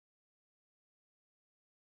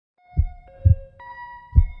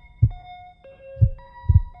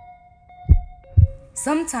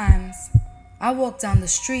Sometimes I walk down the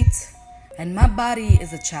street and my body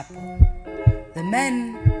is a chapel. The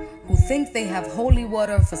men who think they have holy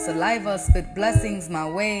water for saliva spit blessings my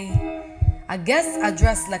way. I guess I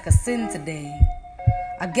dress like a sin today.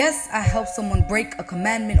 I guess I help someone break a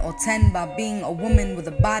commandment or 10 by being a woman with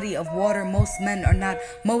a body of water most men are not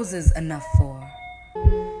Moses enough for.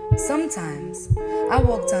 Sometimes I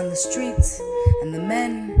walk down the street and the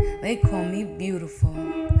men, they call me beautiful.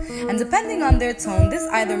 And depending on their tone, this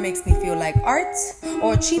either makes me feel like art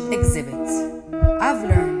or a cheap exhibit. I've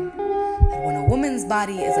learned that when a woman's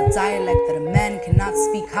body is a dialect that a man cannot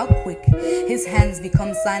speak, how quick his hands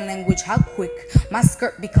become sign language, how quick my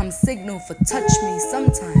skirt becomes signal for touch me.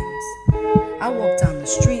 Sometimes I walk down the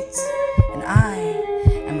street and I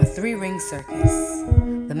am a 3-ring circus.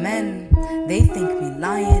 The men, they think me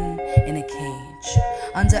lion in a cage,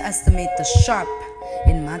 underestimate the sharp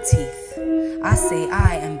in my teeth. I say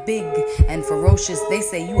I am big and ferocious. They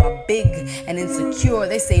say you are big and insecure.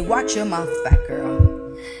 They say watch your mouth, fat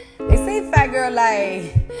girl. They say fat girl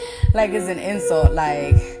like it's an insult.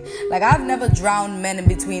 Like I've never drowned men in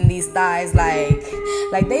between these thighs.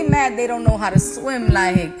 Like they mad they don't know how to swim.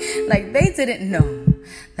 Like they didn't know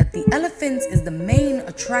that the elephant is the main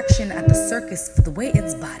attraction at the circus for the way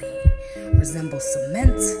its body resembles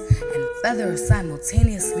cement and feather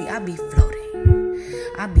simultaneously. I be floating.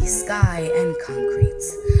 I be sky and concrete.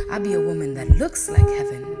 I be a woman that looks like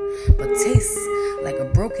heaven, but tastes like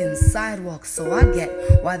a broken sidewalk. So I get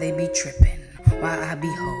why they be tripping, why I be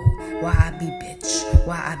hoe, why I be bitch,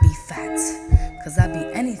 why I be fat. Cause I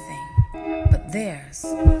be anything but theirs.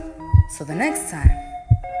 So the next time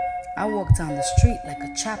I walk down the street like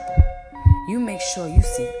a chapel, you make sure you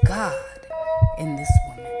see God in this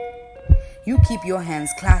woman. You keep your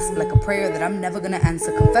hands clasped like a prayer that I'm never gonna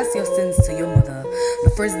answer. Confess your sins to your mother,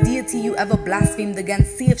 the first deity you ever blasphemed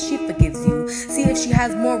against. See if she forgives you. See if she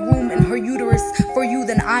has more room in her uterus for you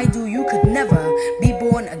than I do. You could never be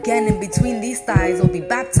born again in between these thighs or be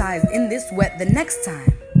baptized in this wet. The next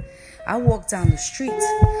time I walk down the street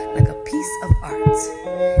like a piece of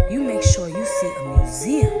art, you make sure you see a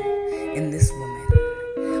museum in this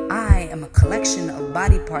woman. I am a collection of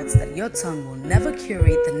body parts that your tongue will never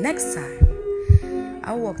curate. The next time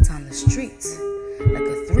I walk down the street like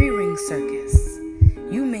a 3-ring circus,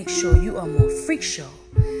 you make sure you are more freak show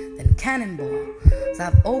than Cannonball. So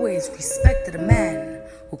I've always respected a man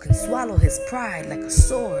who can swallow his pride like a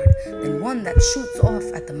sword than one that shoots off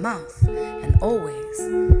at the mouth and always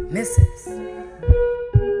misses.